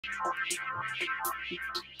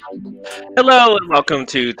Hello and welcome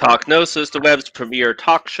to Talk Gnosis, the web's premier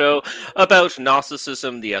talk show about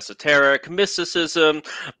Gnosticism, the esoteric, mysticism,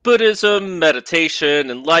 Buddhism, meditation,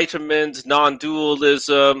 enlightenment,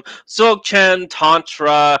 non-dualism, Dzogchen,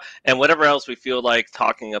 Tantra, and whatever else we feel like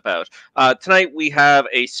talking about. Tonight we have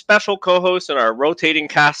a special co-host in our rotating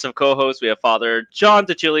cast of co-hosts. We have Father John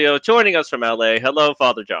DiGilio joining us from LA. Hello,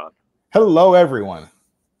 Father John. Hello, everyone.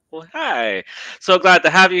 Well, hi. So glad to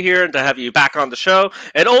have you here and to have you back on the show.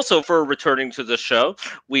 And also for returning to the show,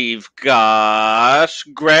 we've got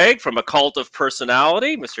Greg from Occult of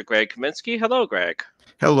Personality, Mr. Greg Kaminsky. Hello, Greg.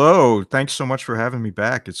 Hello. Thanks so much for having me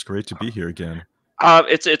back. It's great to be here again.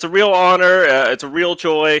 It's a real honor. It's a real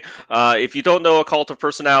joy. If you don't know Occult of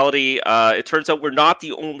Personality, it turns out we're not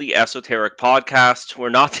the only esoteric podcast. We're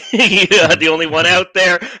not the only one out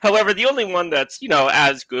there. However, the only one that's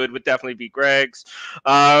as good would definitely be Greg's.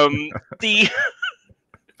 The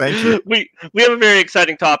Thank you. we have a very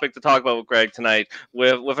exciting topic to talk about with Greg tonight,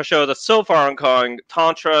 with a show that's so far ongoing: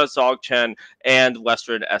 Tantra, Dzogchen, and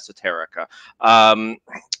Western Esoterica.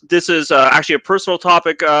 This is actually a personal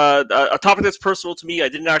topic, a topic that's personal to me. I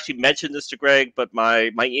didn't actually mention this to Greg, but my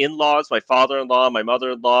in-laws, my father-in-law, my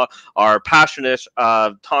mother-in-law, are passionate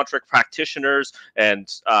tantric practitioners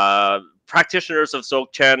and practitioners of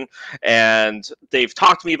Dzogchen, and they've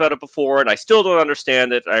talked to me about it before, and I still don't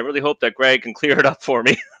understand it. I really hope that Greg can clear it up for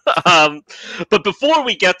me. But before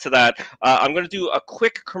we get to that, I'm going to do a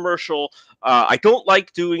quick commercial. I don't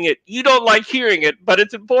like doing it. You don't like hearing it, but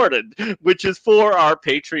it's important, which is for our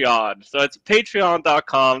Patreon. So it's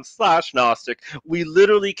patreon.com/Gnostic. We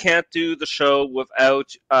literally can't do the show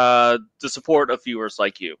without the support of viewers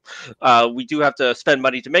like you. We do have to spend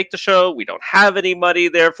money to make the show. We don't have any money,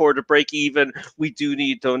 therefore, to break even. We do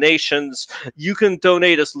need donations. You can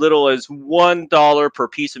donate as little as $1 per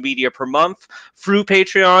piece of media per month through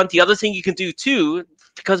Patreon. The other thing you can do too,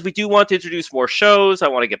 because we do want to introduce more shows, I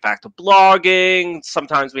want to get back to blogging.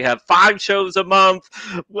 Sometimes we have 5 shows a month.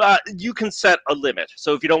 You can set a limit.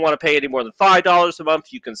 So if you don't want to pay any more than $5 a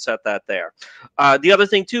month, you can set that there. The other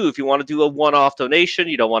thing too, if you want to do a one-off donation,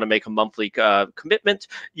 you don't want to make a monthly commitment,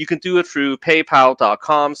 you can do it through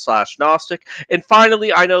paypal.com/Gnostic. And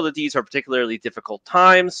finally, I know that these are particularly difficult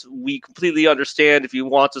times. We completely understand if you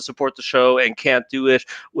want to support the show and can't do it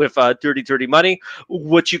with dirty money.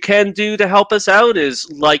 What you can do to help us out is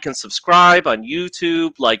like and subscribe on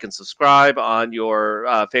YouTube, like and subscribe on your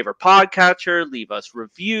favorite podcatcher, leave us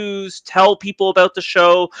reviews, tell people about the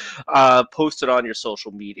show, post it on your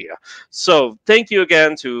social media. So thank you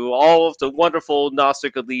again to all of the wonderful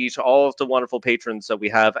Gnostic elite, all of the wonderful patrons that we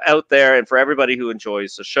have out there, and for everybody who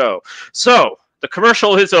enjoys the show. So the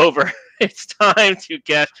commercial is over. It's time to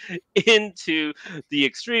get into the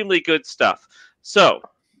extremely good stuff. So,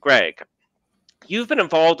 Greg, you've been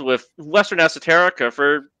involved with Western Esoterica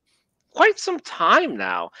for quite some time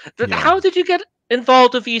now. Yeah. How did you get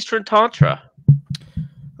involved with Eastern Tantra?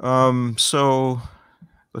 So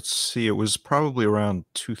let's see. It was probably around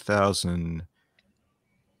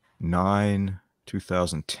 2009,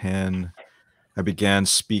 2010. I began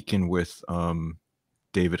speaking with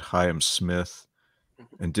David Hyam Smith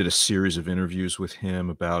and did a series of interviews with him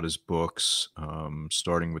about his books,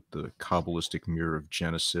 starting with the Kabbalistic Mirror of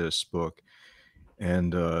Genesis book.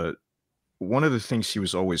 And one of the things he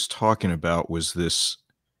was always talking about was this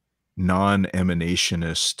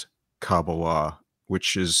non-emanationist Kabbalah,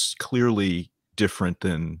 which is clearly different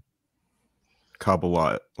than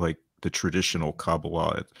Kabbalah, like the traditional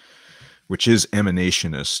Kabbalah, which is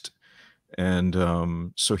emanationist. And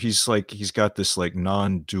so he's got this like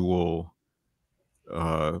non-dual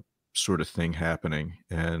sort of thing happening.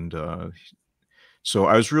 And so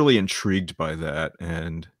I was really intrigued by that.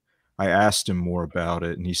 And I asked him more about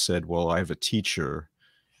it, and he said, well, I have a teacher.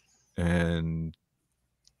 And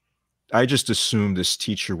I just assumed this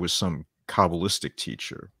teacher was some Kabbalistic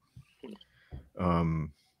teacher.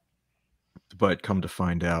 But come to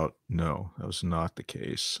find out, no, that was not the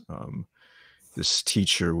case. This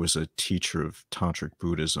teacher was a teacher of Tantric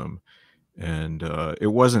Buddhism. And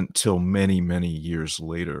it wasn't till many, many years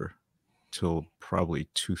later, till probably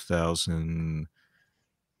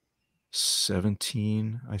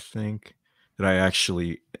 2017, I think, that I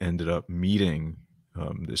actually ended up meeting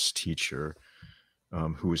this teacher,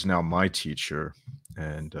 who is now my teacher,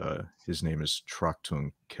 and his name is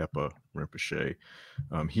Traktung Kepa Rinpoche.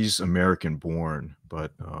 He's American-born,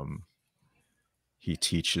 but he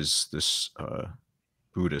teaches this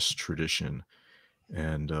Buddhist tradition,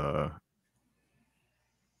 and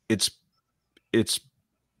it's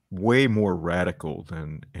way more radical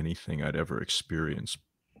than anything I'd ever experienced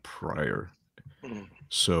prior.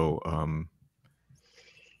 So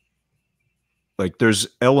like there's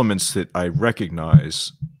elements that I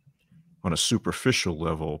recognize on a superficial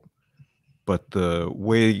level, but the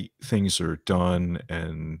way things are done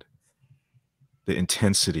and the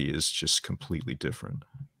intensity is just completely different.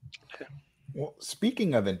 Well,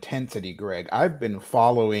 speaking of intensity, Greg, I've been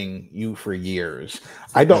following you for years.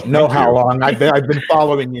 I don't know how long I've been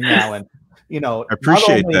following you now, and you know, I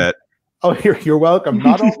appreciate that. Oh, you're welcome.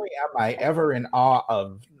 Not only am I ever in awe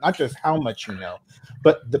of not just how much you know,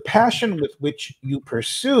 but the passion with which you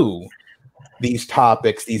pursue these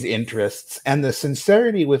topics, these interests, and the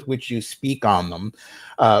sincerity with which you speak on them.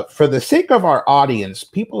 For the sake of our audience,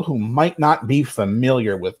 people who might not be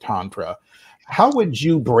familiar with Tantra, how would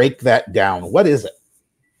you break that down? What is it?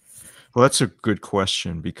 Well, that's a good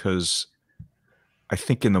question, because I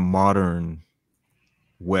think in the modern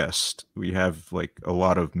West, we have like a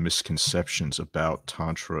lot of misconceptions about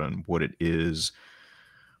Tantra and what it is,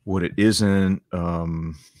 what it isn't.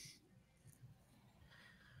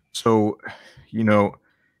 So, you know,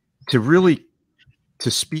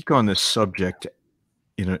 to speak on this subject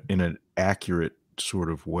in an accurate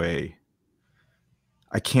sort of way,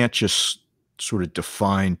 I can't just sort of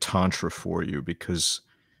define Tantra for you, because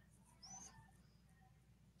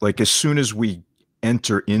like as soon as we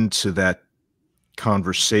enter into that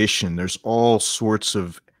conversation, there's all sorts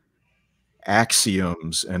of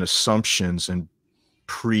axioms and assumptions and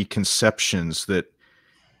preconceptions that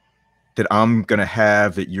I'm going to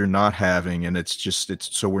have that you're not having, and it's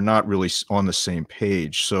so we're not really on the same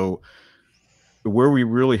page. So where we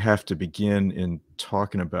really have to begin in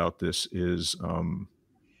talking about this is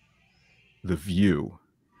the view.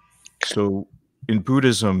 So in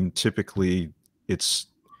Buddhism, typically it's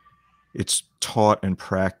taught and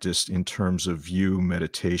practiced in terms of view,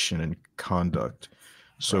 meditation, and conduct.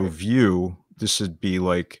 So view, this would be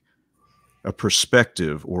like a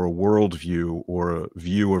perspective or a worldview or a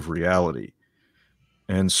view of reality.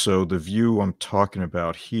 And so the view I'm talking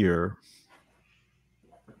about here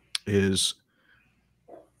is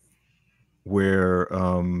where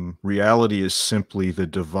reality is simply the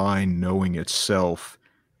divine knowing itself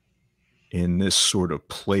in this sort of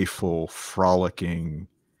playful, frolicking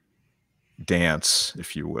dance,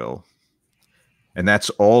 if you will. And that's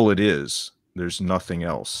all it is. There's nothing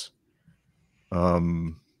else.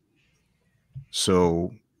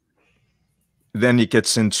 So then it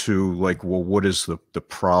gets into like, well, what is the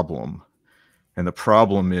problem? And the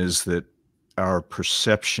problem is that our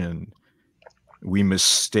perception, we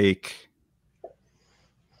mistake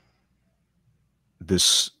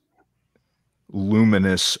this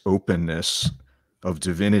luminous openness of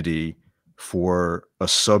divinity for a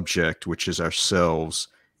subject, which is ourselves,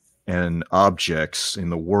 and objects in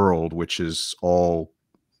the world, which is all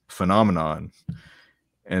phenomenon.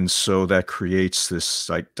 And so that creates this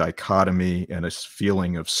like dichotomy and a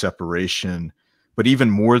feeling of separation. But even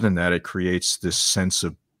more than that, it creates this sense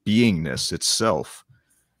of beingness itself,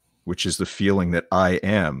 which is the feeling that I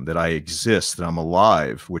am, that I exist, that I'm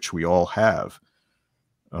alive, which we all have.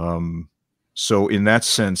 So in that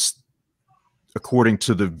sense, according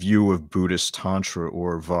to the view of Buddhist Tantra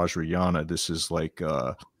or Vajrayana, this is like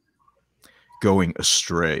going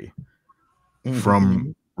astray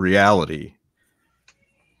from reality.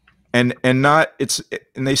 And not, it's,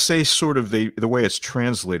 and they say sort of the way it's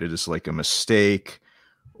translated is like a mistake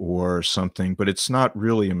or something, but it's not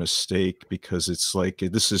really a mistake, because it's like,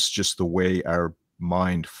 this is just the way our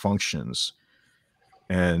mind functions.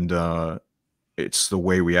 And it's the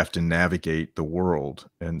way we have to navigate the world.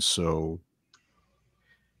 And so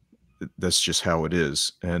that's just how it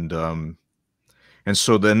is. And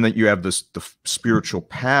so then that you have this, the spiritual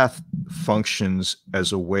path functions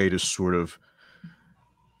as a way to sort of,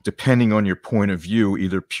 depending on your point of view,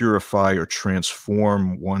 either purify or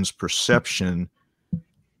transform one's perception,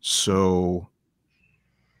 so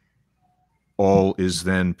all is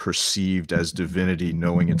then perceived as divinity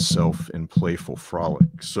knowing itself in playful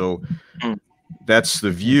frolic. So that's the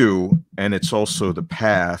view, and it's also the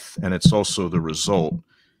path, and it's also the result.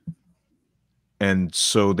 And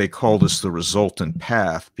so they call this the resultant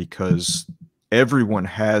path, because everyone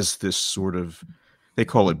has this sort of, they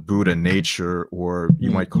call it Buddha nature, or you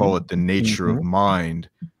might call it the nature of mind,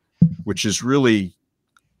 which is really,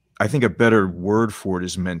 I think a better word for it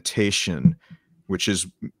is mentation, which is,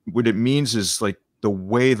 what it means is like the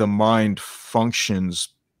way the mind functions,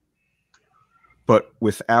 but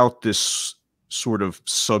without this sort of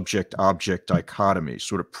subject-object dichotomy,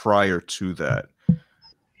 sort of prior to that.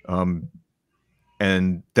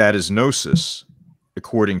 And that is Gnosis,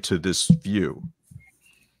 according to this view.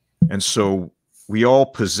 And so we all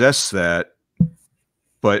possess that,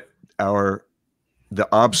 but our the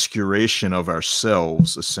obscuration of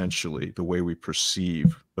ourselves, essentially, the way we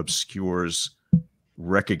perceive, obscures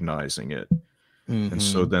recognizing it. And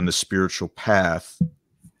so then the spiritual path,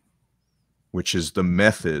 which is the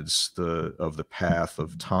methods of the path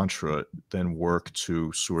of Tantra, then work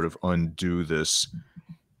to sort of undo this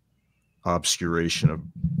obscuration of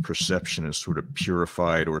perception and sort of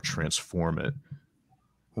purify it or transform it.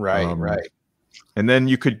 Right, right. And then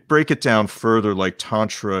you could break it down further, like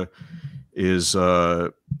Tantra is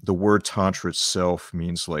the word Tantra itself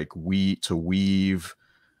means like to weave.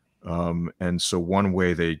 And so one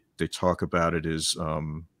way they talk about it is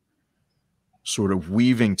sort of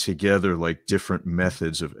weaving together like different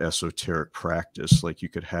methods of esoteric practice. Like you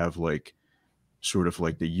could have like sort of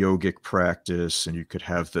like the yogic practice, and you could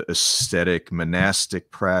have the ascetic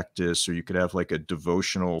monastic practice, or you could have like a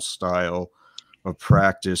devotional style of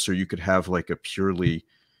practice, or you could have like a purely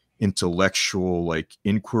intellectual like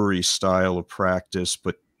inquiry style of practice.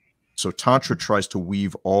 But so Tantra tries to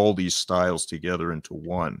weave all these styles together into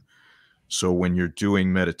one. So when you're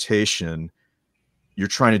doing meditation, you're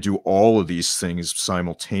trying to do all of these things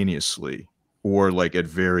simultaneously, or like at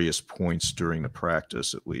various points during the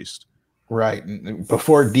practice, at least. Right.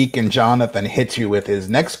 Before Deacon Jonathan hits you with his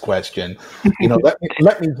next question,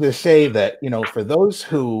 let me just say that, for those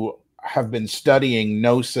who have been studying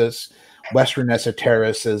Gnosis, Western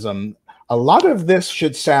Esotericism, a lot of this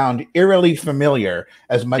should sound eerily familiar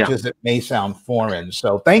as much as it may sound foreign.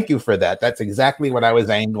 So thank you for that. That's exactly what I was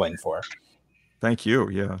angling for. Thank you.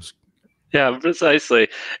 Yeah. Yeah, precisely.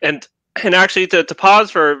 And actually to pause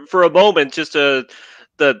for a moment, just to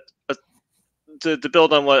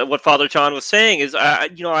build on what Father John was saying, is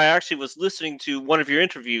I actually was listening to one of your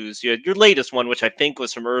interviews, your latest one, which I think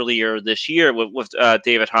was from earlier this year with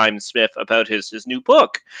David Hyman Smith about his new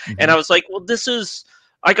book, and I was like, well,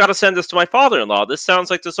 I got to send this to my father-in-law. This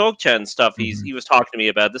sounds like the Dzogchen stuff he was talking to me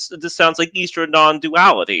about. This sounds like Eastern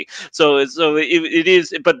non-duality. So it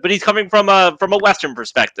is, but he's coming from a Western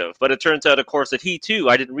perspective. But it turns out, of course, that he too,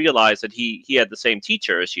 I didn't realize that he had the same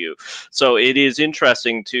teacher as you. So it is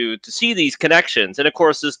interesting to see these connections. And of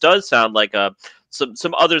course, this does sound like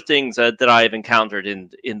some other things that I've encountered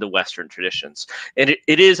in the Western traditions. And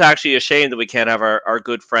it is actually a shame that we can't have our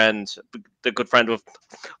good friend, the good friend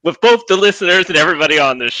with both the listeners and everybody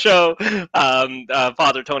on this show,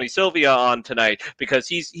 Father Tony Sylvia, on tonight, because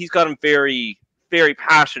he's gotten very, very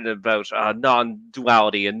passionate about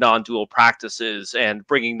non-duality and non-dual practices and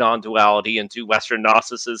bringing non-duality into Western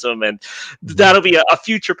Gnosticism. And that'll be a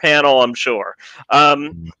future panel, I'm sure.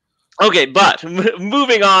 Okay, but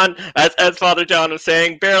moving on, as Father John was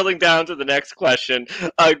saying, barreling down to the next question.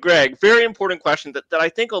 Greg, very important question that I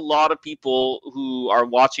think a lot of people who are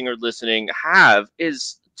watching or listening have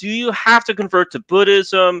is, do you have to convert to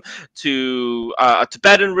Buddhism, to a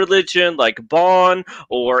Tibetan religion like Bon,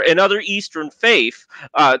 or another Eastern faith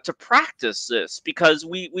to practice this? Because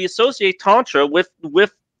we associate Tantra with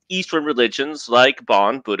Eastern religions like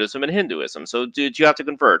Bon, Buddhism, and Hinduism. So did you have to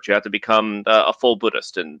convert? You have to become a full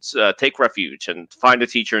Buddhist and take refuge and find a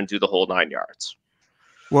teacher and do the whole 9 yards?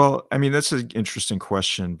 Well, I mean, that's an interesting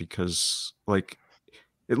question, because like,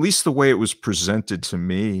 at least the way it was presented to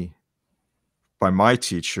me by my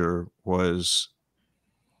teacher was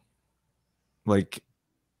like,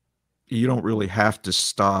 you don't really have to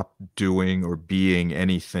stop doing or being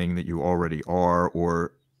anything that you already are,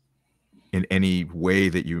 or in any way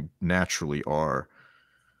that you naturally are.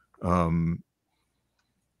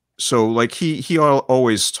 So like he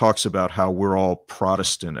always talks about how we're all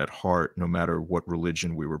Protestant at heart, no matter what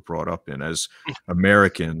religion we were brought up in. As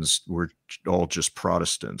Americans, we're all just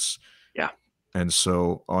Protestants. Yeah. And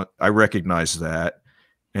so I recognize that.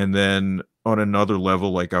 And then on another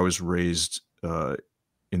level, like I was raised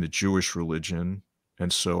in the Jewish religion,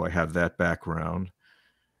 and so I have that background.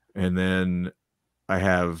 And then I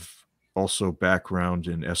have also background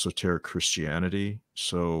in esoteric Christianity.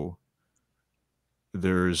 So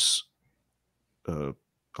there's a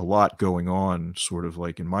lot going on sort of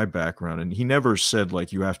like in my background. And he never said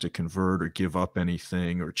like you have to convert or give up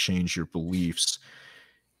anything or change your beliefs.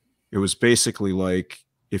 It was basically like,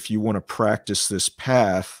 if you want to practice this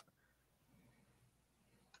path,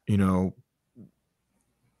 the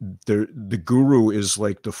guru is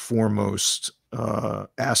like the foremost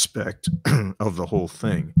aspect of the whole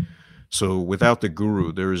thing. So without the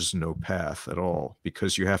guru, there is no path at all,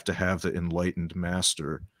 because you have to have the enlightened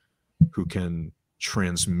master who can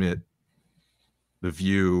transmit the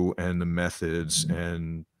view and the methods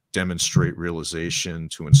and demonstrate realization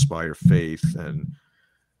to inspire faith and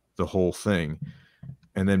the whole thing.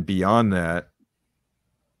 And then beyond that,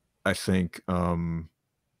 I think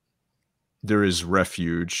there is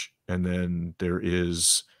refuge And then there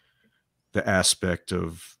is the aspect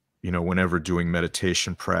of, whenever doing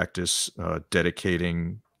meditation practice,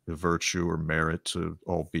 dedicating the virtue or merit to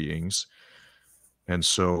all beings. And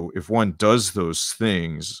so if one does those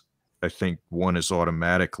things, I think one is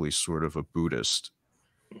automatically sort of a Buddhist.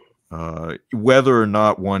 Whether or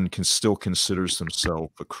not one still considers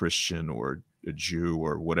themselves a Christian or a Jew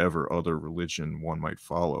or whatever other religion one might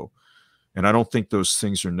follow. And I don't think those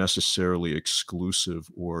things are necessarily exclusive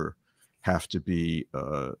or have to be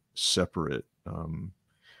separate.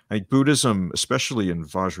 I think Buddhism, especially in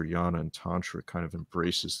Vajrayana and Tantra, kind of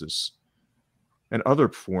embraces this, and other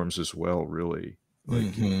forms as well, really,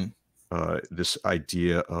 like this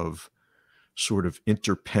idea of sort of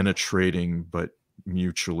interpenetrating but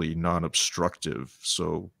mutually non-obstructive.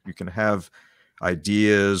 So you can have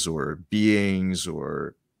ideas or beings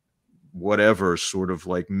or whatever sort of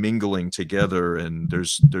like mingling together, and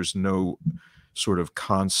there's no sort of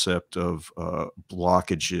concept of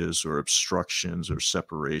blockages or obstructions or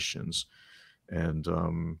separations. And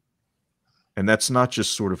that's not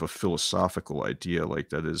just sort of a philosophical idea, like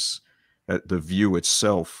that is the view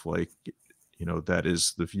itself, like, that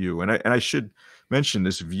is the view. And I should mention,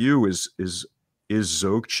 this view is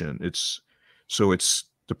Dzogchen. It's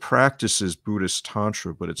the practice is Buddhist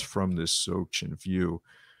Tantra, but it's from this Dzogchen view.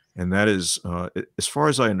 And that is, as far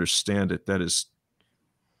as I understand it, that is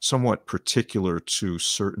somewhat particular to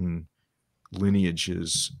certain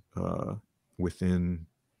lineages within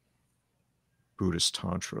Buddhist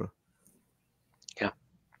Tantra. Yeah.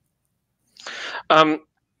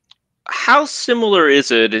 How similar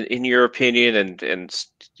is it, in your opinion, and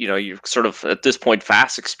you're sort of at this point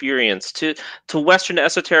vast experience, to Western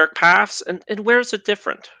esoteric paths, and where is it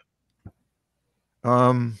different?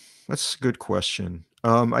 That's a good question.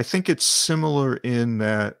 I think it's similar in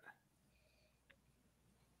that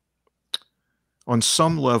on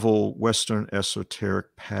some level, Western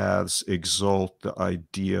esoteric paths exalt the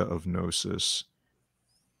idea of Gnosis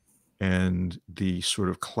and the sort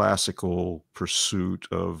of classical pursuit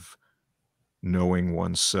of knowing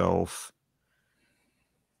oneself.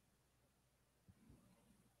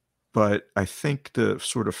 But I think the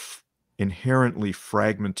sort of inherently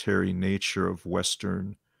fragmentary nature of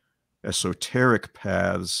Western esoteric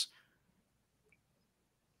paths,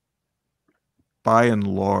 by and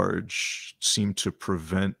large, seem to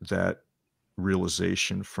prevent that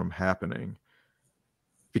realization from happening.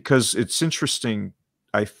 Because it's interesting,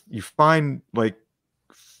 you find like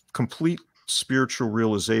complete spiritual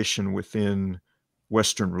realization within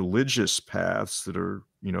Western religious paths that are,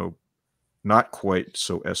 not quite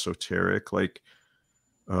so esoteric, like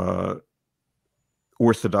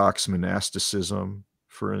Orthodox monasticism,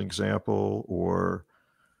 for an example, or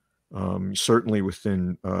certainly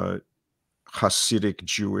within Hasidic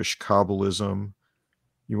Jewish Kabbalism,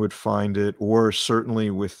 you would find it, or certainly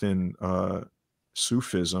within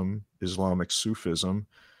Sufism, Islamic Sufism,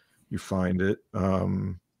 you find it.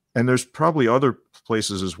 And there's probably other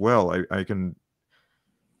places as well. I can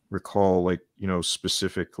recall, like,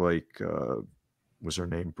 specific, like, was her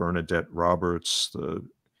name Bernadette Roberts?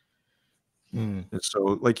 And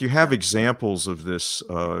so, like, you have examples of this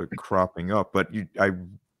cropping up, but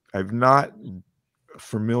I'm not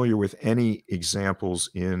familiar with any examples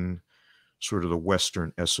in sort of the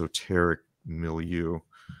Western esoteric milieu.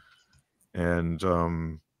 And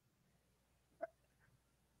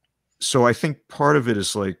so I think part of it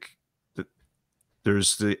is like that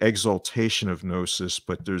there's the exaltation of Gnosis,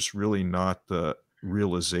 but there's really not the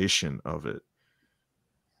realization of it.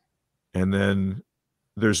 And then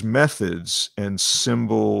there's methods and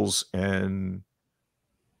symbols and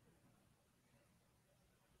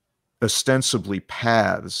ostensibly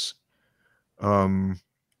paths,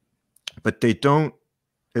 but they don't,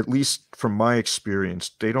 at least from my experience,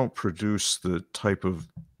 they don't produce the type of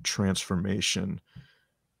transformation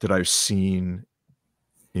that I've seen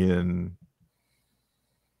in,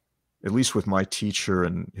 at least with my teacher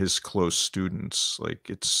and his close students. Like,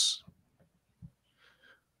 it's,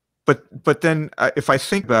 but then if I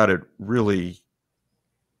think about it, really,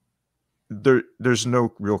 there's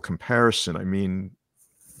no real comparison. I mean,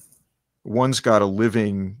 one's got a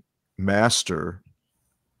living master,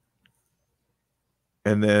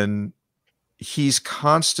 and then he's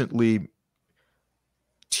constantly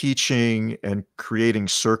teaching and creating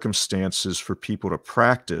circumstances for people to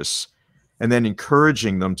practice, and then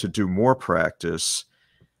encouraging them to do more practice.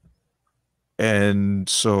 And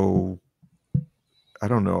so, I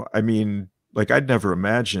don't know. I mean, like, I'd never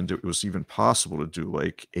imagined it was even possible to do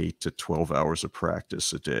like 8 to 12 hours of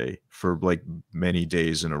practice a day for like many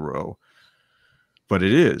days in a row. but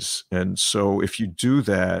it is. And so if you do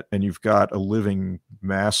that and you've got a living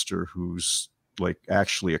master who's like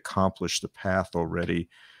actually accomplished the path already,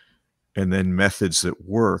 and then methods that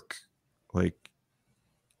work, like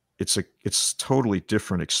it's totally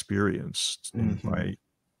different experience in my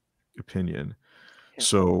opinion. Yeah.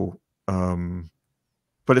 So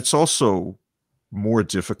but it's also more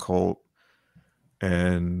difficult,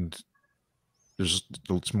 and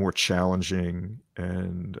it's more challenging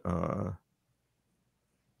and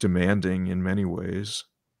demanding in many ways.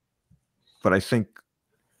 But I think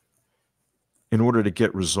in order to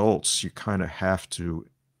get results, you kind of have to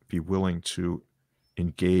be willing to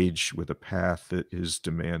engage with a path that is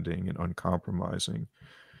demanding and uncompromising.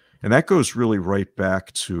 And that goes really right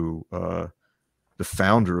back to the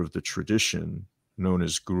founder of the tradition, known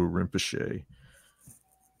as Guru Rinpoche,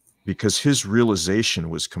 because his realization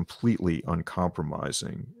was completely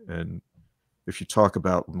uncompromising. And if you talk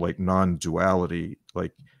about like non-duality,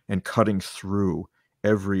 like, and cutting through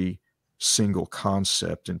every single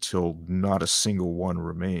concept until not a single one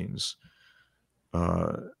remains,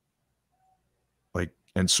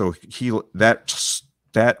 and so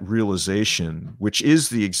that realization, which is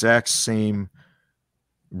the exact same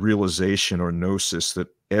realization or gnosis that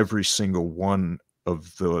every single one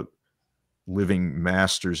of the living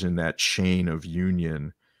masters in that chain of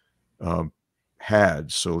union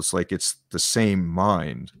had. So it's like it's the same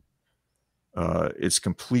mind. It's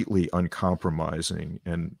completely uncompromising,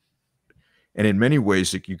 and in many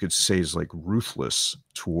ways you could say is like ruthless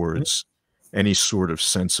towards any sort of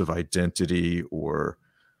sense of identity or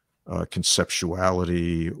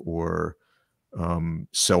conceptuality or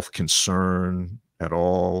self-concern at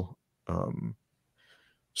all.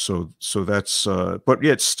 So that's but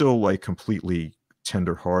yeah, it's still like completely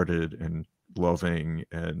tender-hearted and loving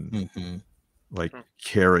and like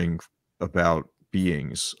caring about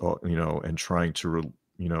beings, you know, and trying to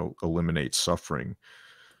eliminate suffering.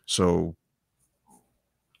 So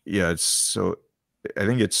yeah, so I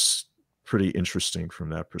think it's pretty interesting from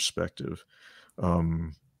that perspective.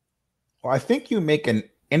 Well, I think you make an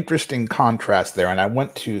interesting contrast there, and I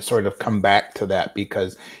want to sort of come back to that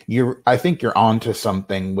because I think you're onto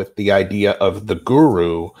something with the idea of the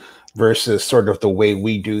guru versus sort of the way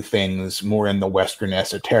we do things more in the Western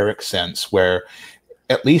esoteric sense, where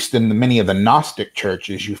at least in many of the Gnostic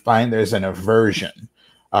churches, you find there's an aversion,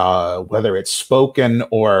 whether it's spoken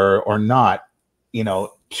or not,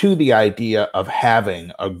 to the idea of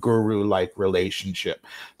having a guru-like relationship.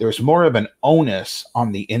 There's more of an onus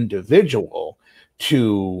on the individual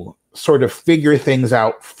to sort of figure things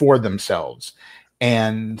out for themselves.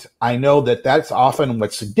 And I know that that's often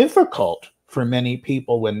what's difficult for many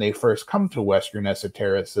people when they first come to Western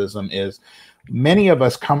esotericism is many of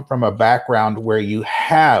us come from a background where you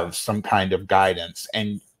have some kind of guidance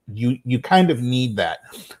and you kind of need that.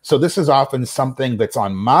 So this is often something that's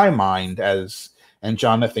on my mind and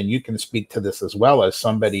Jonathan, you can speak to this as well as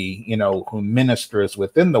somebody, who ministers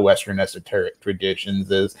within the Western esoteric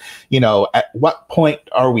traditions is, at what point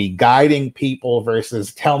are we guiding people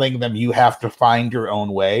versus telling them you have to find your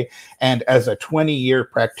own way? And as a 20-year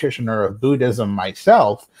practitioner of Buddhism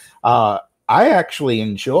myself, I actually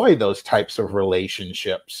enjoy those types of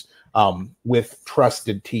relationships with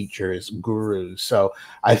trusted teachers, gurus. So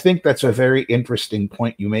I think that's a very interesting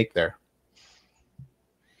point you make there.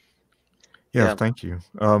 Yeah, thank you.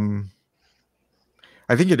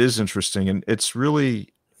 I think it is interesting, and it's really,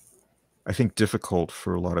 I think, difficult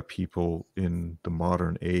for a lot of people in the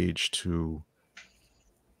modern age to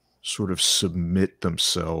sort of submit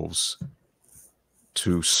themselves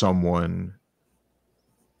to someone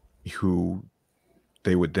who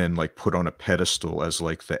they would then like put on a pedestal as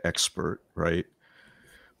like the expert, right?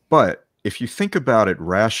 But if you think about it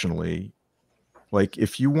rationally, like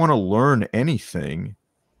if you want to learn anything,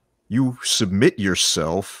 you submit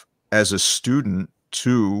yourself as a student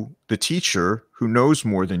to the teacher who knows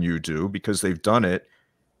more than you do because they've done it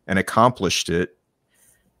and accomplished it.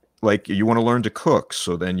 Like you want to learn to cook,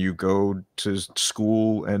 so then you go to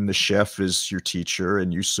school and the chef is your teacher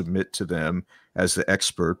and you submit to them as the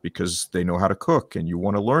expert because they know how to cook and you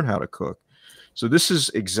want to learn how to cook. So this is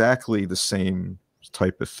exactly the same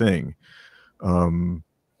type of thing.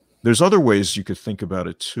 There's other ways you could think about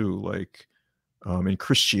it too, like in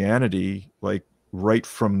Christianity, like right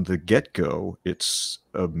from the get-go, it's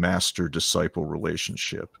a master-disciple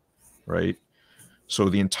relationship, right? So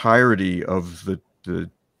the entirety of the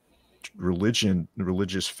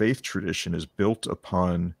religious faith tradition is built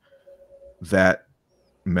upon that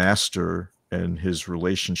master and his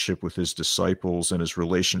relationship with his disciples and his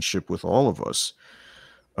relationship with all of us.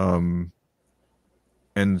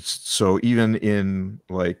 and so even in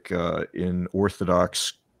like in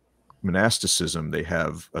Orthodox monasticism, they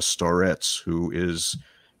have a starets who is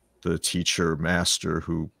the teacher master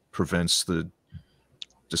who prevents the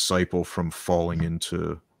disciple from falling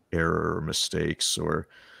into error or mistakes. Or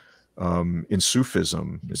in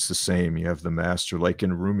Sufism, it's the same. You have the master, like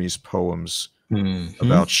in Rumi's poems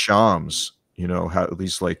about Shams, you know, how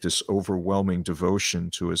he's like this overwhelming devotion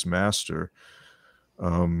to his master.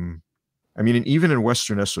 I mean, and even in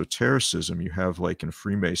Western esotericism, you have, like in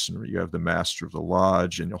Freemasonry, you have the master of the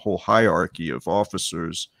lodge and a whole hierarchy of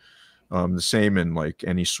officers. The same in like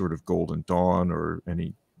any sort of Golden Dawn or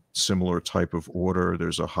any similar type of order.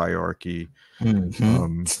 There's a hierarchy.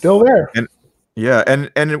 Still there. And yeah, and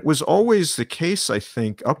it was always the case, I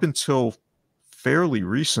think, up until fairly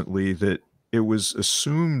recently, that it was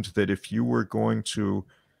assumed that if you were going to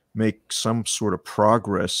make some sort of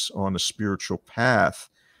progress on a spiritual path,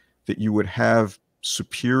 that you would have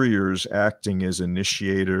superiors acting as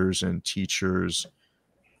initiators and teachers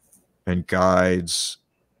and guides.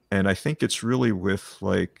 And I think it's really with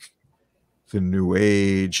like the New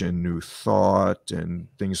Age and New Thought and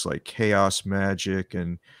things like chaos magic,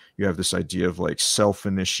 and you have this idea of like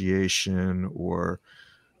self-initiation, or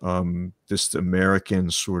this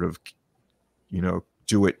American sort of, you know,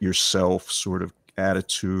 do it yourself sort of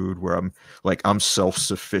attitude where I'm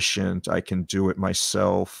self-sufficient, I can do it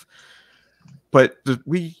myself. But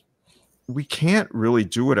we can't really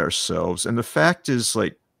do it ourselves. And the fact is,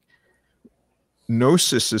 like,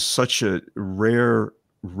 Gnosis is such a rare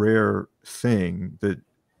thing that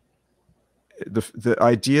the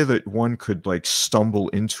idea that one could like stumble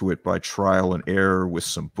into it by trial and error with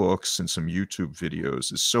some books and some YouTube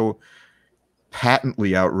videos is so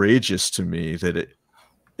patently outrageous to me that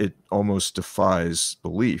it almost defies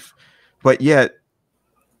belief. But yet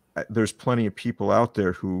there's plenty of people out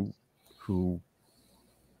there who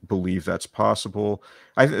believe that's possible.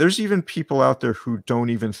 There's even people out there who don't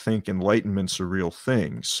even think enlightenment's a real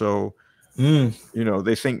thing. So, you know,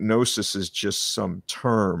 they think Gnosis is just some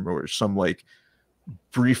term or some like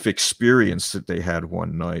brief experience that they had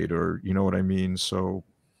one night, or, you know what I mean? So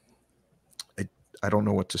I don't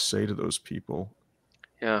know what to say to those people.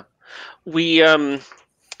 Yeah. We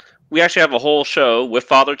actually have a whole show with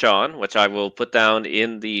Father John, which I will put down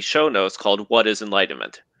in the show notes, called "What is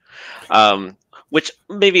Enlightenment?" Which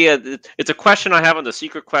maybe it's a question I have on the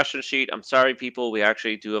secret question sheet. I'm sorry, people. We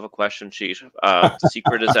actually do have a question sheet. The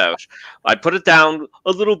secret is out. I put it down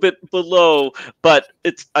a little bit below, but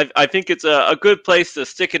I think it's a good place to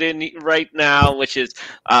stick it in right now, which is,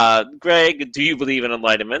 Greg, do you believe in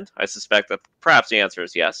enlightenment? I suspect that perhaps the answer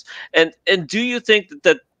is yes. And do you think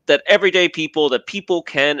that everyday people, that people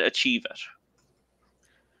can achieve it?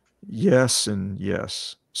 Yes and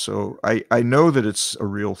yes. So I know that it's a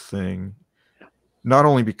real thing, not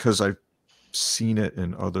only because I've seen it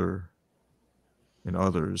in others,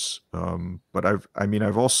 but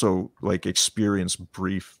I've also like experienced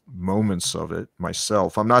brief moments of it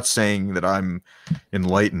myself. I'm not saying that I'm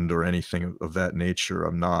enlightened or anything of that nature.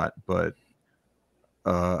 I'm not, but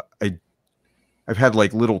I've had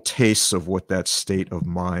like little tastes of what that state of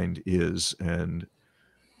mind is, and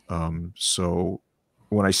so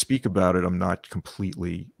when I speak about it, I'm not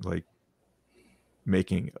completely like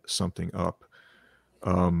making something up.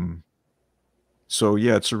 So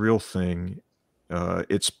yeah, it's a real thing.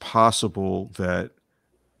 It's possible that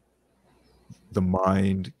the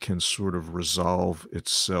mind can sort of resolve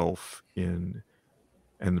itself and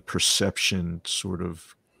the perception sort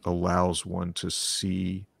of allows one to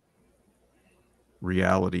see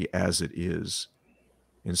reality as it is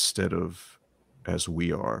instead of as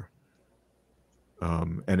we are.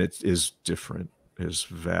 And it is different, is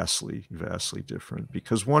vastly different,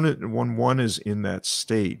 because when one is in that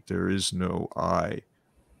state, there is no I.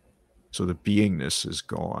 So the beingness is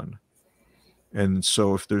gone. And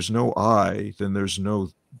so if there's no I, then there's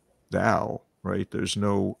no thou, right? There's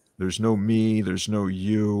no me, there's no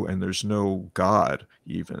you, and there's no God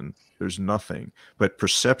even. There's nothing. But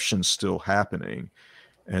perception's still happening,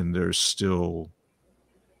 and there's still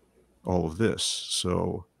all of this.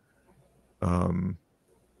 So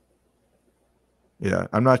yeah,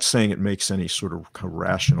 I'm not saying it makes any sort of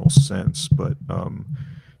rational sense, but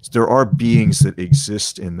there are beings that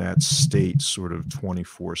exist in that state sort of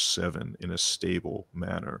 24/7 in a stable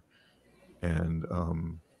manner. And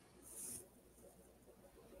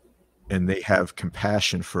they have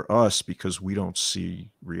compassion for us because we don't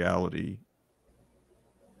see reality.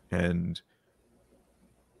 And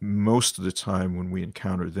most of the time when we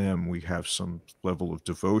encounter them, we have some level of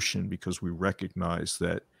devotion because we recognize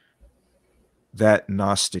that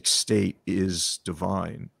Gnostic state is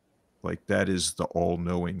divine. Like that is the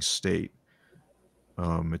all-knowing state.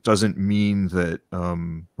 It doesn't mean that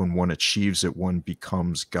when one achieves it, one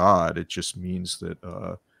becomes God. It just means that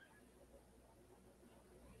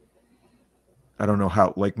I don't know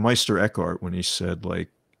how, like Meister Eckhart, when he said like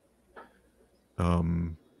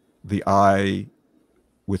the eye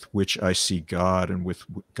with which I see God and with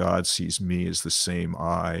God sees me is the same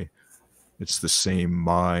eye. It's the same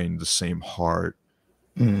mind, the same heart.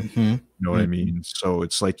 Mm-hmm. You know what I mean? So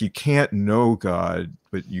it's like you can't know God,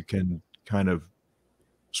 but you can kind of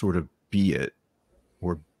sort of be it,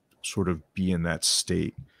 or sort of be in that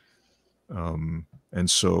state. And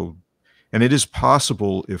so, and it is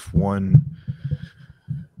possible if one,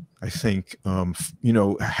 I think, you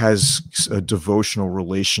know, has a devotional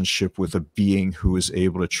relationship with a being who is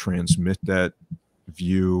able to transmit that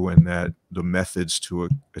view and that the methods to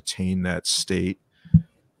attain that state.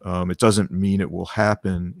 It doesn't mean it will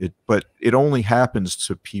happen, but it only happens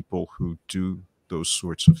to people who do those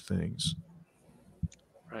sorts of things.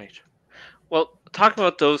 Right. Well, talk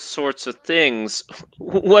about those sorts of things.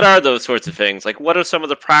 What are those sorts of things? Like, what are some of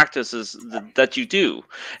the practices that you do?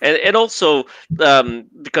 And also,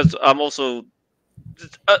 because I'm also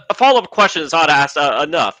a follow-up question is not asked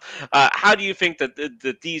enough. How do you think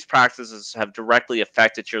that these practices have directly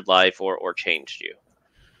affected your life or changed you?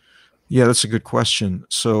 Yeah, that's a good question.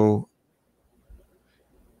 So,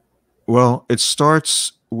 well, it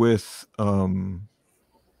starts with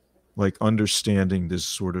like understanding this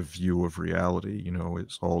sort of view of reality. You know,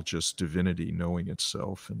 it's all just divinity knowing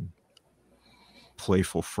itself and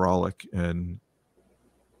playful frolic, and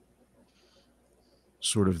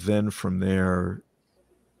sort of then from there,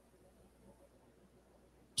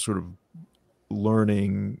 sort of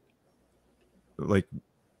learning, like,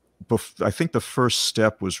 I think the first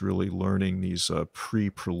step was really learning these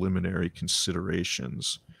pre-preliminary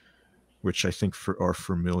considerations, which I think are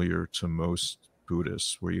familiar to most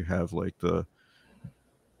Buddhists, where you have like the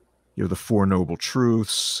Four Noble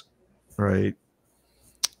Truths, right?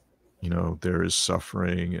 You know, there is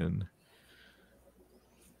suffering, and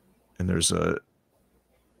there's a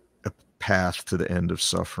path to the end of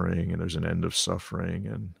suffering, and there's an end of suffering,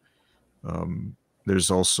 and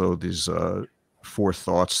there's also these four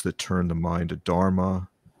thoughts that turn the mind to Dharma: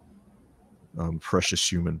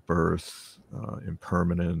 precious human birth,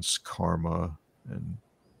 impermanence, karma, and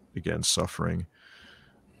again suffering.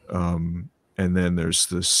 And then there's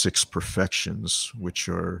the six perfections, which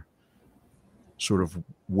are sort of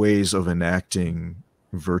ways of enacting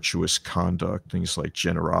virtuous conduct, things like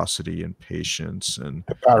generosity and patience and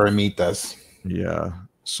paramitas. Yeah.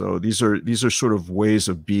 So these are sort of ways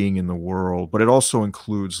of being in the world, but it also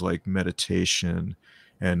includes like meditation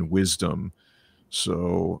and wisdom.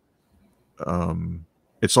 So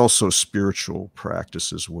it's also spiritual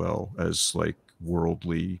practice as well as like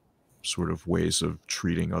worldly sort of ways of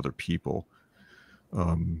treating other people.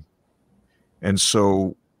 And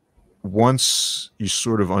so once you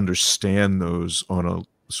sort of understand those on a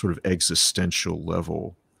sort of existential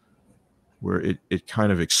level, where it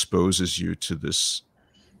kind of exposes you to this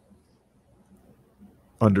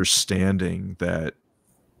understanding that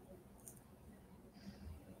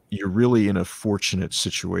you're really in a fortunate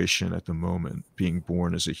situation at the moment, being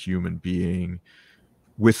born as a human being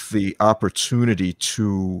with the opportunity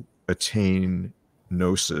to attain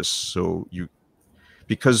Gnosis. So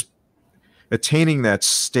because attaining that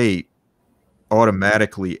state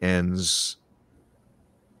automatically ends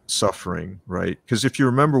suffering, right? Because if you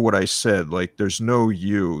remember what I said, like there's no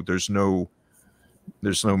you, there's no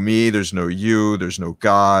me, there's no you, there's no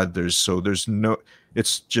God,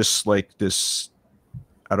 it's just like this,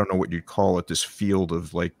 I don't know what you'd call it, this field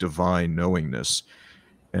of like divine knowingness.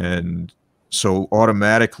 And so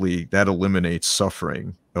automatically that eliminates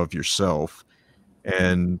suffering of yourself.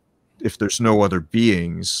 And if there's no other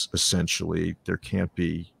beings, essentially, there can't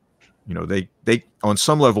be, you know, they on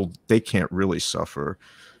some level, they can't really suffer.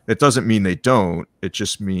 It doesn't mean they don't. It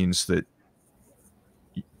just means that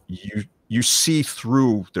you see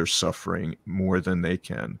through their suffering more than they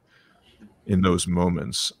can in those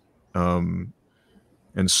moments. And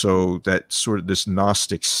so that sort of this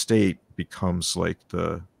Gnostic state becomes like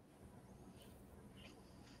the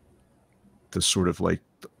sort of like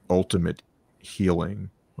the ultimate healing,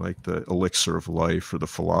 like the elixir of life or the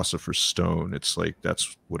philosopher's stone. It's like,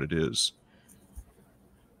 that's what it is.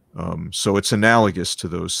 So it's analogous to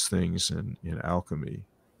those things in alchemy,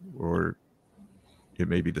 or it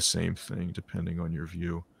may be the same thing depending on your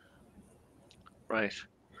view. Right.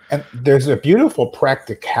 And there's a beautiful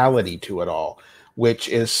practicality to it all, which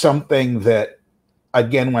is something that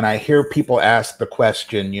again, when I hear people ask the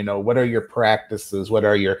question, you know, what are your practices? What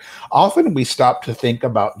are your, often we stop to think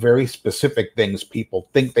about very specific things people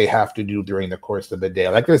think they have to do during the course of the day.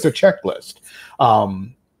 Like there's a checklist.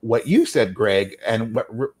 What you said, Greg, and what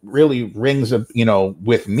really rings, you know,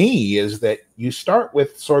 with me is that you start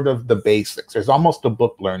with sort of the basics. There's almost a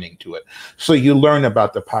book learning to it. So you learn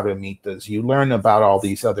about the paramitas, you learn about all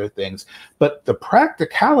these other things, but the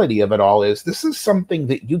practicality of it all is this is something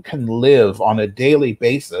that you can live on a daily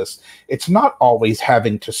basis. It's not always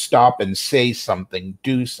having to stop and say something,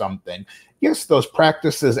 do something. Yes, those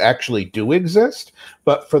practices actually do exist,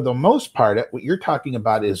 but for the most part, what you're talking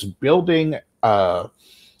about is building a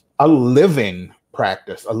living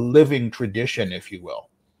practice, a living tradition, if you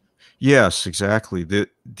will. Yes, exactly.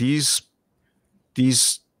 These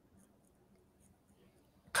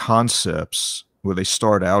concepts, well, they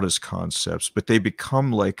start out as concepts, but they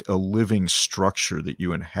become like a living structure that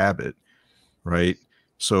you inhabit, right?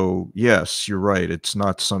 So yes, you're right. It's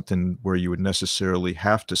not something where you would necessarily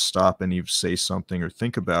have to stop and even say something or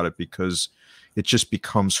think about it, because it just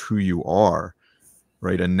becomes who you are,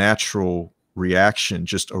 right? A natural reaction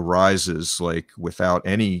just arises like without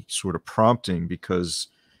any sort of prompting, because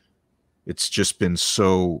it's just been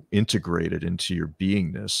so integrated into your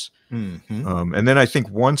beingness. And then I think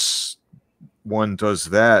once one does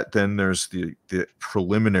that, then there's the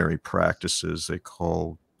preliminary practices they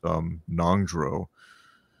call Nongdro,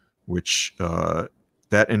 which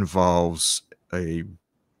that involves a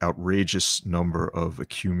outrageous number of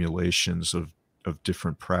accumulations of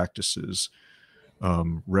different practices.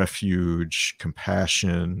 Refuge,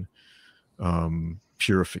 compassion,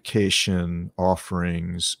 purification,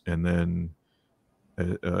 offerings, and then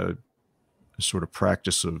a sort of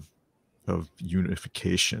practice of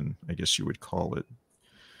unification, I guess you would call it.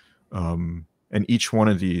 And each one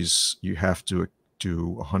of these you have to do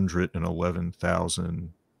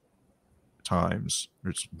 111,000 times.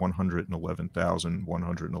 There's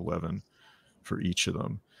 111,111 for each of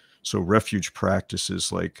them. So refuge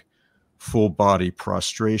practices like full body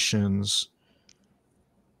prostrations,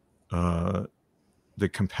 the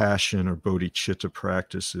compassion or bodhicitta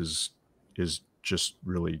practice is just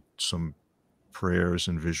really some prayers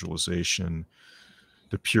and visualization.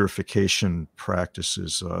 The purification practice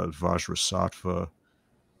is Vajrasattva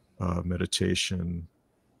meditation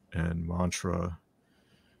and mantra.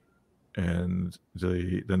 And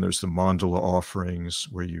then there's the mandala offerings,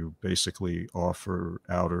 where you basically offer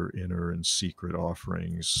outer, inner, and secret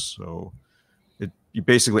offerings. So you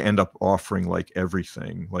basically end up offering like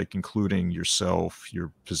everything, like including yourself,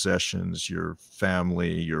 your possessions, your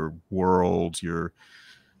family, your world, your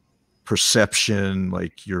perception,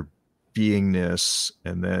 like your beingness,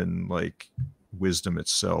 and then like wisdom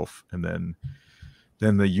itself. And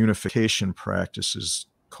then the unification practice is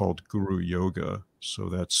called Guru Yoga. So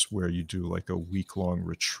that's where you do like a week-long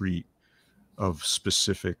retreat of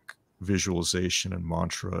specific visualization and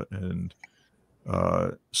mantra and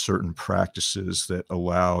certain practices that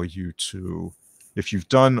allow you to, if you've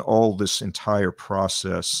done all this entire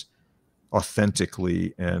process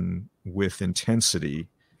authentically and with intensity,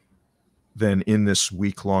 then in this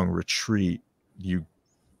week-long retreat, you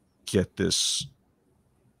get this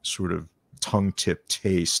sort of tongue-tip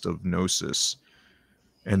taste of Gnosis.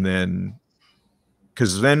 And then,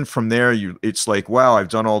 because then from there, it's like, wow, I've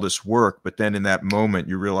done all this work. But then in that moment,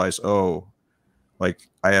 you realize, oh, like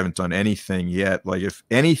I haven't done anything yet. Like if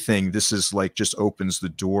anything, this is like just opens the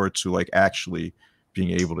door to like actually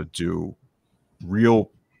being able to do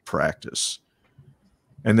real practice.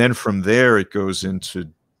 And then from there, it goes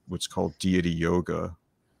into what's called deity yoga.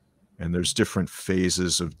 And there's different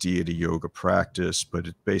phases of deity yoga practice, but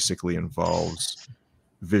it basically involves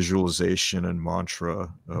visualization and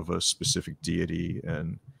mantra of a specific deity.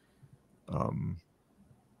 And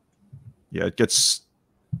yeah,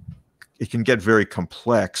 it can get very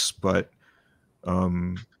complex, but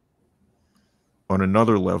on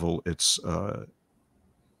another level, it's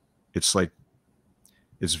like,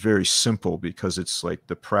 it's very simple, because it's like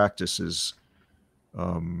the practice is,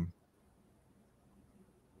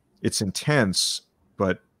 it's intense,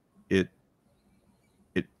 but you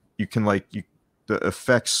can the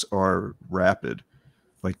effects are rapid.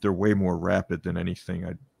 Like they're way more rapid than anything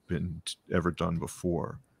I'd been ever done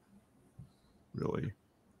before, really.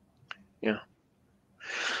 Yeah.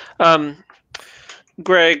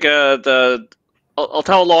 Greg, a I'll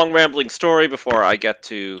tell a long rambling story before I get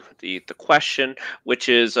to the question, which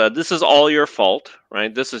is this is all your fault,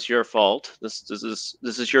 right? This is your fault. This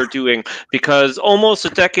is your doing, because almost a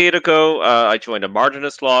decade ago I joined a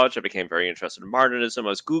Martinist lodge. I became very interested in Martinism. I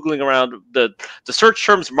was googling around the search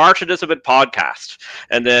terms Martinism and podcast,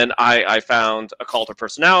 and then I found Occult of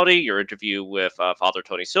Personality. Your interview with Father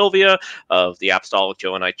Tony Sylvia of the Apostolic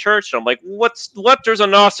Johannite Church. And I'm like, what? There's a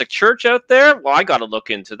Gnostic church out there? Well, I got to look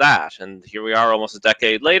into that. And here we are almost a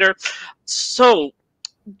decade later. So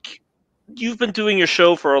you've been doing your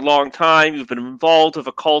show for a long time. You've been involved with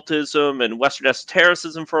occultism and Western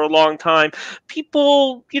esotericism for a long time.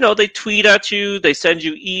 People, they tweet at you, they send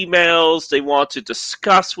you emails, they want to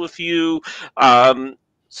discuss with you.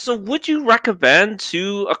 So would you recommend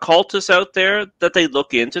to occultists out there that they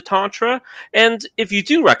look into Tantra? And if you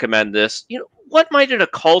do recommend this, what might an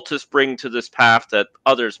occultist bring to this path that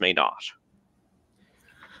others may not?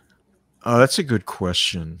 That's a good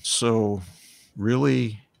question. So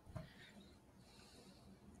really,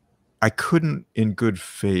 I couldn't in good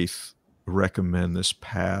faith recommend this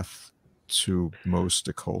path to most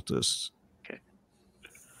occultists. Okay.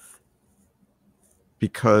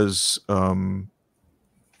 Because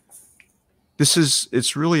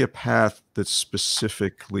it's really a path that's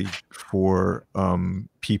specifically for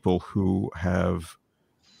people who have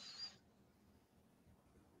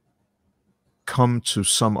come to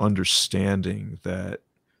some understanding that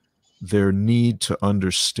their need to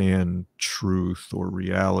understand truth or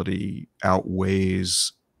reality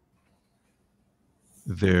outweighs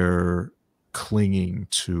their clinging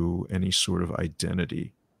to any sort of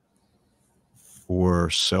identity or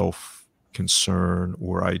self-concern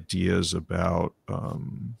or ideas about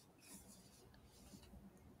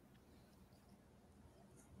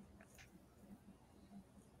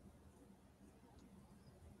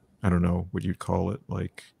I don't know what you'd call it,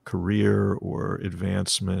 like career or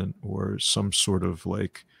advancement or some sort of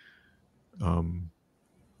like,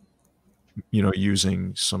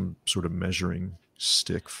 using some sort of measuring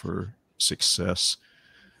stick for success.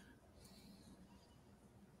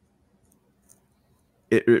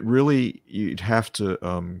 It really, you'd have to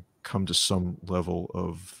come to some level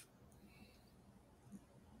of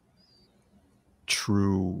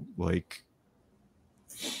true, like,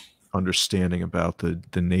 understanding about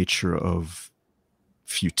the nature of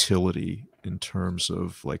futility in terms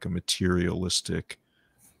of like a materialistic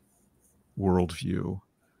worldview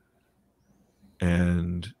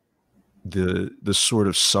and the sort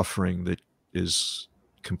of suffering that is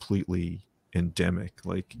completely endemic,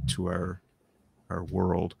 like to our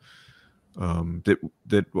world,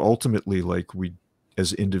 that ultimately, like, we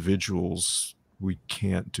as individuals, we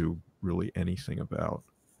can't do really anything about.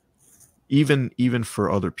 Even for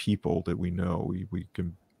other people that we know, we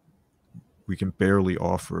can barely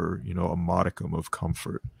offer, a modicum of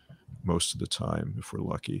comfort most of the time if we're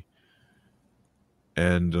lucky.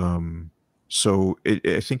 And so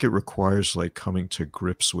I think it requires like coming to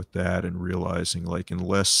grips with that and realizing, like,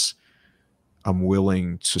 unless I'm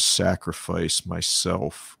willing to sacrifice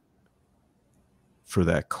myself for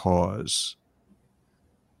that cause,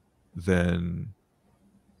 then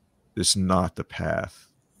it's not the path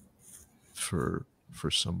for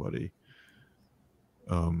somebody.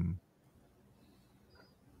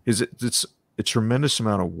 It's a tremendous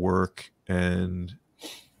amount of work, and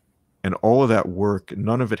all of that work,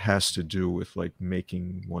 none of it has to do with like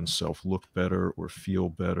making oneself look better or feel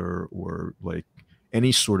better or like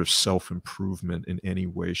any sort of self-improvement in any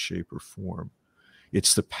way, shape, or form.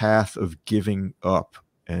 It's the path of giving up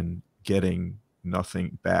and getting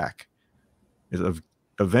nothing back.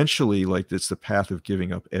 Eventually, like, it's the path of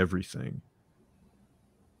giving up everything.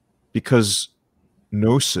 Because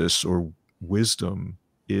Gnosis or wisdom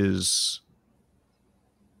is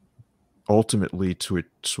ultimately, to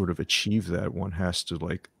sort of achieve that, one has to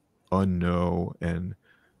like unknow and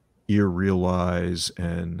irrealize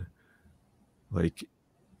and like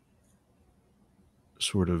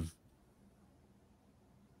sort of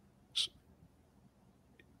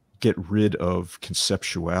get rid of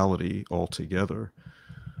conceptuality altogether.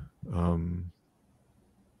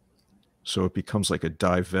 So it becomes like a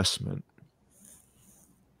divestment.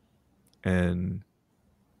 And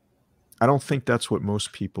I don't think that's what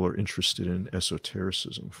most people are interested in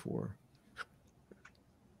esotericism for,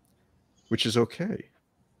 which is okay.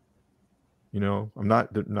 I'm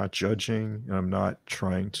not judging, and I'm not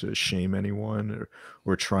trying to shame anyone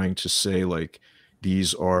or trying to say like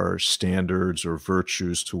these are standards or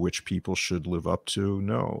virtues to which people should live up to.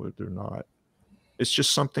 No, they're not. It's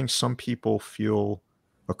just something some people feel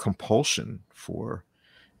a compulsion for.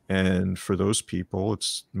 And for those people, it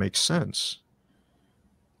makes sense.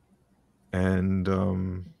 And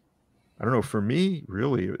I don't know, for me,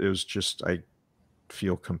 really, it was just, I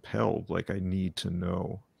feel compelled, like I need to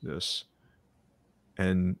know this.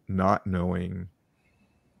 And not knowing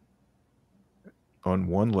on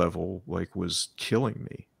one level, like, was killing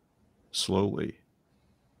me slowly.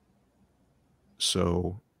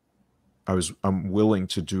 So I'm willing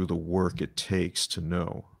to do the work it takes to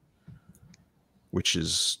know, which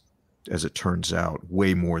is, as it turns out,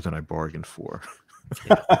 way more than I bargained for.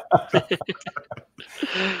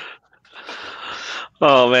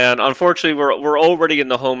 Oh man, unfortunately we're already in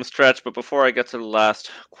the home stretch, but before I get to the last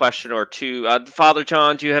question or two, Father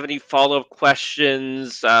John, do you have any follow-up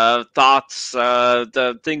questions, thoughts,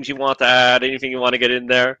 the things you want to add, anything you want to get in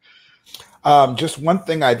there? Just one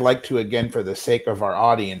thing I'd like to, again, for the sake of our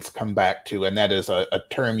audience, come back to, and that is a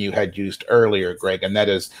term you had used earlier, Greg, and that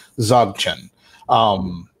is Dzogchen.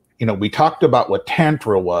 We talked about what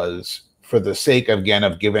Tantra was for the sake, again,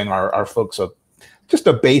 of giving our folks just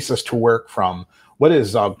a basis to work from. What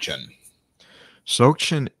is Dzogchen?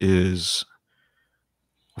 Dzogchen is,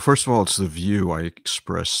 well, first of all, it's the view I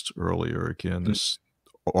expressed earlier. Again, this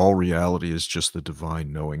all reality is just the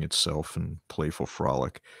divine knowing itself and playful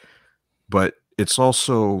frolic. But it's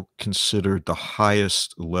also considered the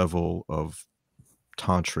highest level of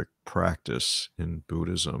tantric practice in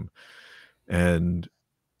Buddhism. And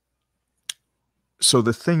so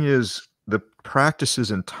the thing is, the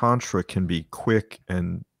practices in Tantra can be quick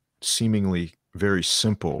and seemingly very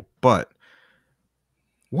simple, but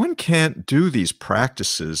one can't do these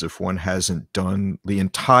practices if one hasn't done the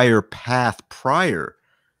entire path prior.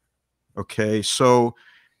 Okay, so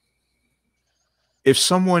if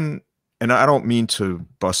someone, and I don't mean to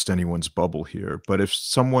bust anyone's bubble here, but if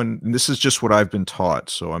someone, and this is just what I've been taught,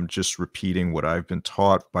 so I'm just repeating what I've been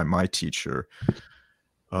taught by my teacher.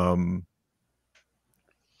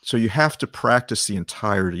 So you have to practice the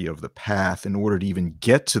entirety of the path in order to even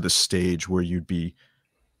get to the stage where you'd be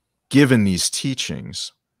given these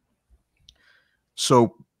teachings.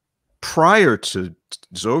 So prior to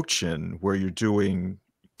Dzogchen, where you're doing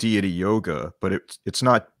deity yoga, but it's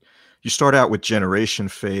not, you start out with generation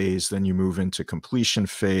phase, then you move into completion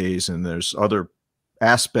phase, and there's other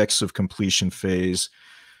aspects of completion phase.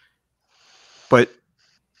 But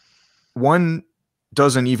one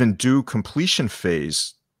doesn't even do completion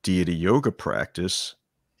phase deity yoga practice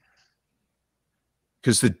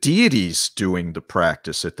because the deity's doing the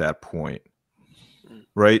practice at that point,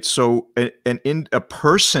 right? So a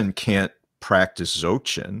person can't practice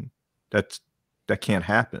Dzogchen. That can't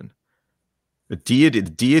happen. The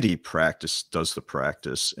deity practice does the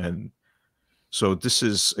practice. And so this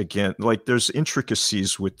is, again, like, there's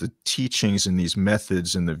intricacies with the teachings and these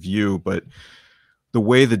methods and the view, but the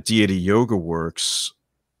way the deity yoga works,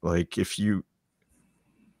 like if you've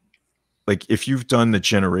done the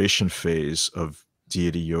generation phase of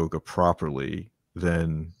deity yoga properly,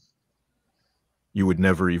 then you would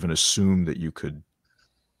never even assume that you could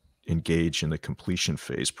engage in the completion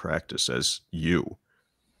phase practice as you,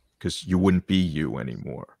 because you wouldn't be you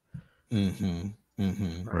anymore.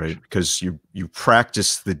 Right? Because you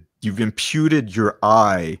practice you've imputed your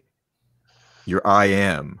I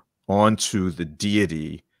am onto the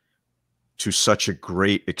deity to such a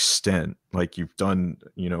great extent. Like, you've done,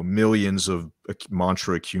 millions of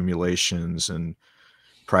mantra accumulations and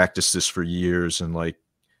practiced this for years. And like,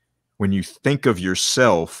 when you think of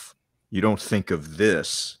yourself, you don't think of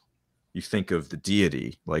this, you think of the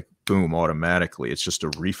deity, like, boom, automatically. It's just a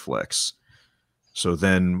reflex. So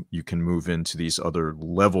then you can move into these other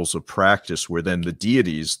levels of practice where then the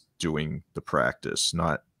deity's doing the practice,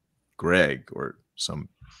 not Greg or some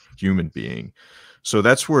human being. So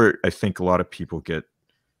that's where I think a lot of people get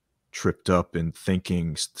tripped up in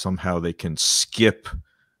thinking somehow they can skip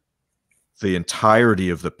the entirety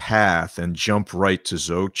of the path and jump right to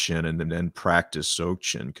Dzogchen and then practice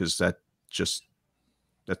Dzogchen, because that,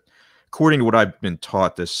 according to what I've been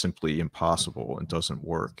taught, that's simply impossible and doesn't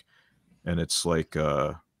work. And it's like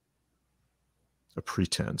a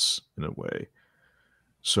pretense in a way.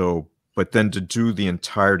 So, but then to do the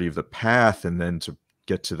entirety of the path and then to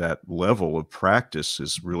get to that level of practice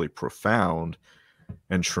is really profound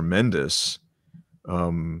and tremendous,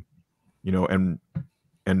 and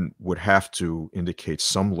would have to indicate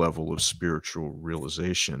some level of spiritual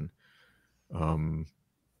realization,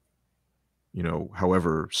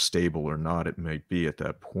 however stable or not it may be at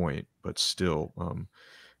that point, but still.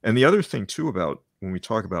 And the other thing too about when we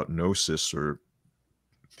talk about Gnosis or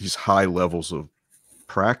these high levels of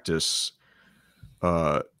practice,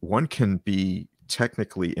 one can be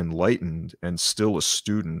technically enlightened and still a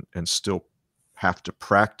student and still have to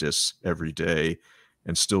practice every day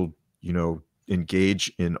and still,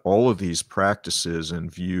 engage in all of these practices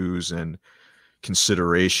and views and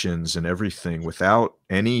considerations and everything without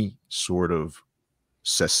any sort of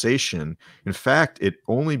cessation. In fact, it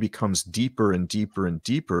only becomes deeper and deeper and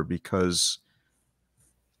deeper because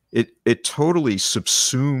it totally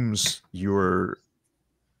subsumes your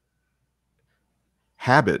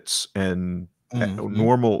habits and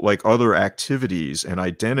normal, like, other activities and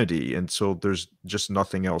identity, and so there's just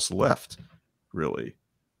nothing else left, really.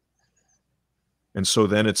 And so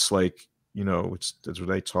then it's like, you know, that's what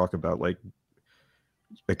they talk about, like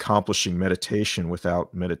accomplishing meditation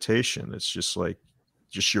without meditation. It's just like,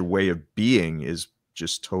 just your way of being is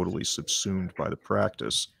just totally subsumed by the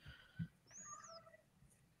practice.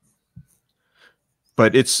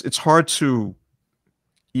 But it's hard to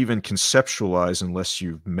even conceptualize unless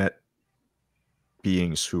you've met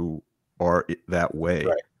beings who are that way.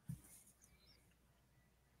 Right.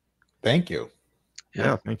 Thank you.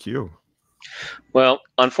 Yeah, thank you. Well,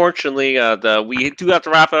 unfortunately, we do have to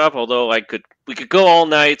wrap it up. Although we could go all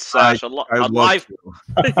night / a live.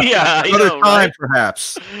 Yeah, another time,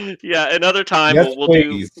 perhaps. Yeah, another time. Yes, we'll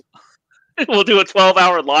do. We'll do a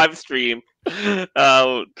 12-hour live stream.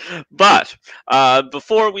 But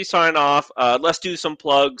before we sign off, let's do some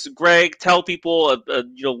plugs. Greg, tell people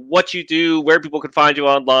you know, what you do, where people can find you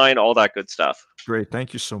online, all that good stuff. Great,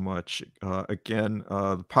 thank you so much. Again,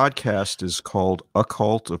 the podcast is called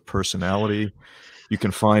Occult of Personality. You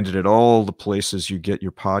can find it at all the places you get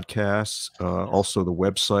your podcasts. Also, the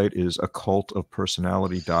website is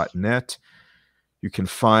occultofpersonality.net. You can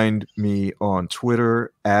find me on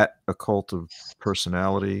Twitter at Occult of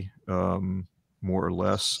Personality, more or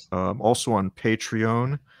less. Also on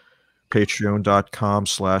Patreon,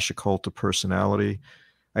 patreon.com/Occult of Personality.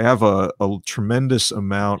 I have a tremendous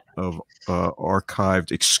amount of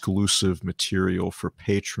archived exclusive material for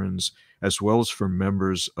patrons, as well as for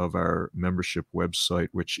members of our membership website,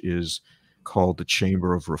 which is called the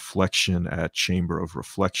Chamber of Reflection at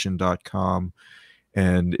chamberofreflection.com.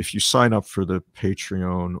 And if you sign up for the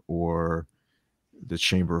Patreon or the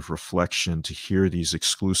Chamber of Reflection to hear these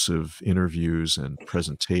exclusive interviews and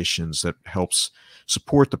presentations, that helps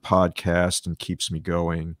support the podcast and keeps me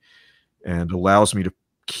going and allows me to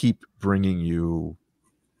keep bringing you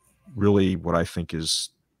really what I think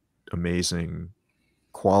is amazing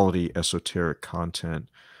quality esoteric content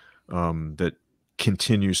that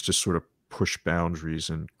continues to sort of push boundaries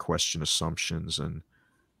and question assumptions and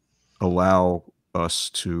allow us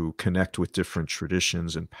to connect with different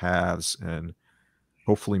traditions and paths and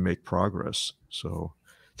hopefully make progress. So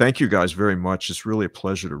thank you guys very much. It's really a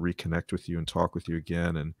pleasure to reconnect with you and talk with you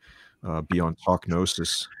again and be on Talk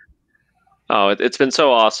Gnosis. Oh, it's been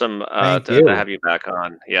so awesome to have you back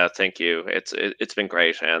on. Yeah, thank you. It's been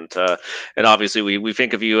great, and obviously we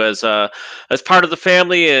think of you as part of the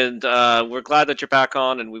family, and we're glad that you're back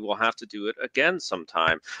on, and we will have to do it again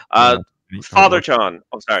sometime. Father John,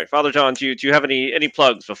 I'm sorry, Father John, do you have any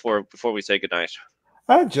plugs before we say goodnight?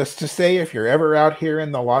 Just to say, if you're ever out here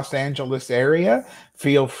in the Los Angeles area,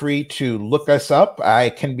 feel free to look us up. I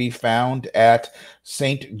can be found at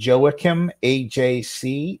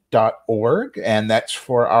stjoachimajc.org, and that's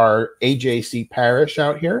for our AJC parish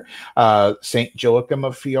out here, St. Joachim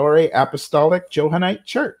of Fiore Apostolic Johannite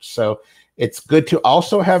Church. So it's good to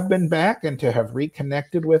also have been back and to have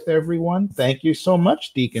reconnected with everyone. Thank you so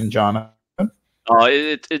much, Deacon Jon. Oh,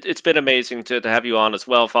 it's been amazing to have you on as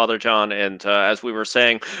well, Father John. And as we were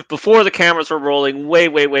saying before the cameras were rolling, way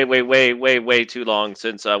too long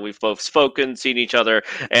since we've both spoken, seen each other,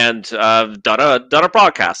 and done a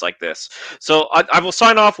broadcast like this. So I will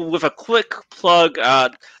sign off with a quick plug.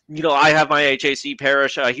 You know, I have my HAC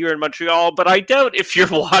parish here in Montreal, but I doubt if you're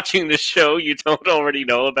watching this show, you don't already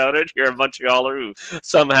know about it. You're a Montrealer who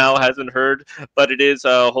somehow hasn't heard, but it is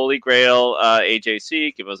Holy Grail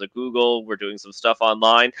HAC. Give us a Google. We're doing some stuff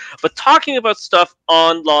online. But talking about stuff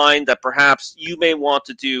online that perhaps you may want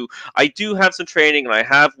to do, I do have some training, and I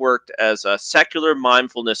have worked as a secular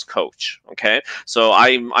mindfulness coach. Okay, so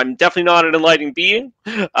I'm definitely not an enlightened being,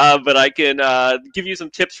 but I can give you some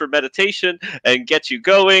tips for meditation and get you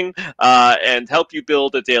going. And help you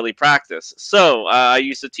build a daily practice. So I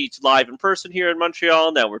used to teach live in person here in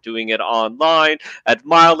Montreal. Now we're doing it online at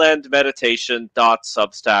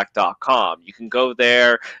mileendmeditation.substack.com. You can go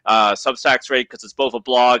there. Substack's great because it's both a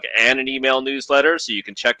blog and an email newsletter, so you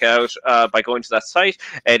can check out by going to that site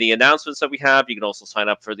any announcements that we have. You can also sign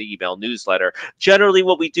up for the email newsletter. Generally,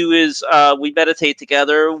 what we do is we meditate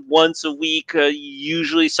together once a week,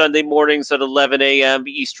 usually Sunday mornings at 11 a.m.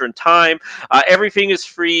 Eastern Time. Everything is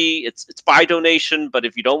free. free. It's by donation, but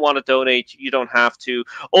if you don't want to donate, you don't have to.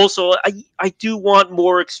 Also, I do want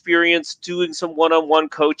more experience doing some one-on-one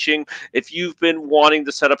coaching. If you've been wanting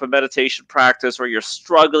to set up a meditation practice, or you're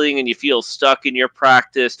struggling and you feel stuck in your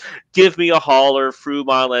practice, give me a holler through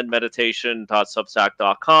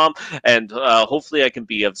mileendmeditation.substack.com, and hopefully I can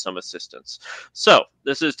be of some assistance. So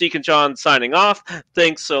this is Deacon Jon signing off.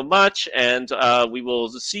 Thanks so much, and we will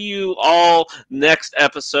see you all next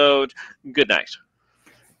episode. Good night.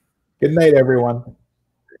 Good night, everyone.